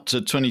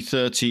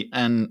 2030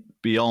 and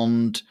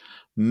beyond,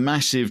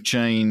 massive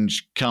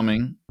change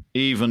coming,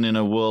 even in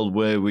a world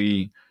where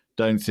we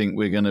don't think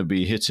we're going to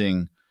be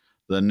hitting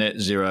the net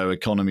zero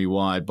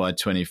economy-wide by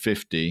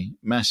 2050.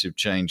 Massive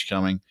change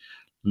coming.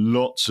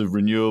 Lots of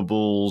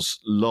renewables,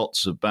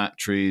 lots of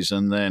batteries,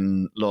 and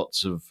then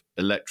lots of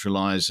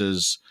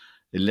electrolyzers,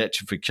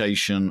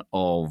 electrification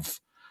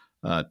of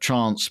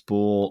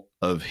transport,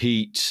 of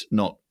heat,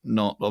 not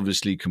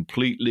obviously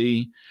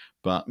completely,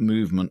 but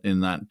movement in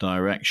that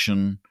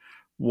direction.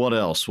 What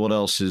else? What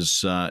else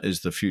is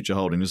the future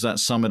holding? Does that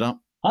sum it up?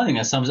 I think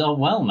that sums it up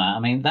well, Matt. I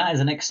mean, that is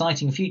an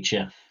exciting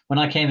future. When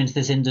I came into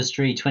this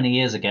industry 20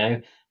 years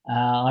ago,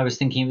 I was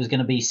thinking it was going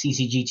to be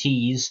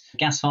CCGTs,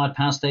 gas-fired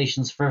power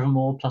stations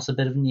forevermore, plus a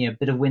bit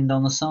of wind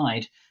on the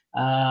side.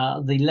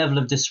 The level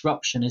of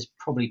disruption is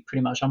probably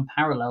pretty much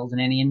unparalleled in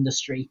any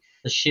industry.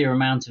 The sheer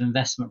amount of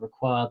investment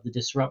required, the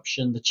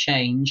disruption, the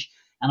change,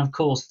 and of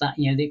course that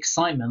the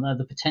excitement,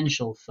 the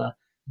potential for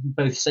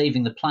both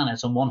saving the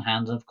planet on one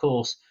hand, and of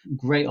course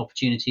great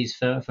opportunities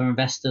for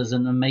investors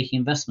and making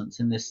investments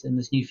in this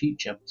new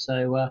future.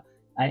 So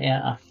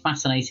a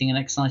fascinating and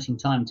exciting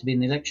time to be in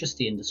the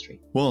electricity industry.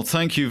 Well,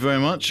 thank you very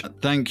much.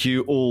 Thank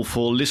you all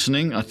for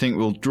listening. I think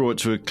we'll draw it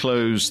to a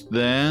close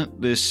there.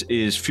 This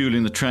is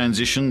Fueling the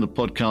Transition, the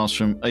podcast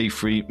from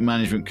AFRY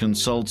Management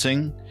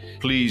Consulting.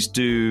 Please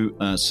do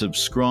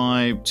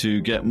subscribe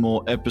to get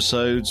more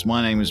episodes.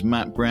 My name is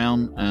Matt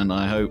Brown, and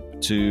I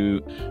hope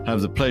to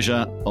have the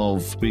pleasure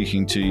of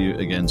speaking to you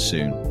again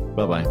soon.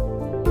 Bye-bye.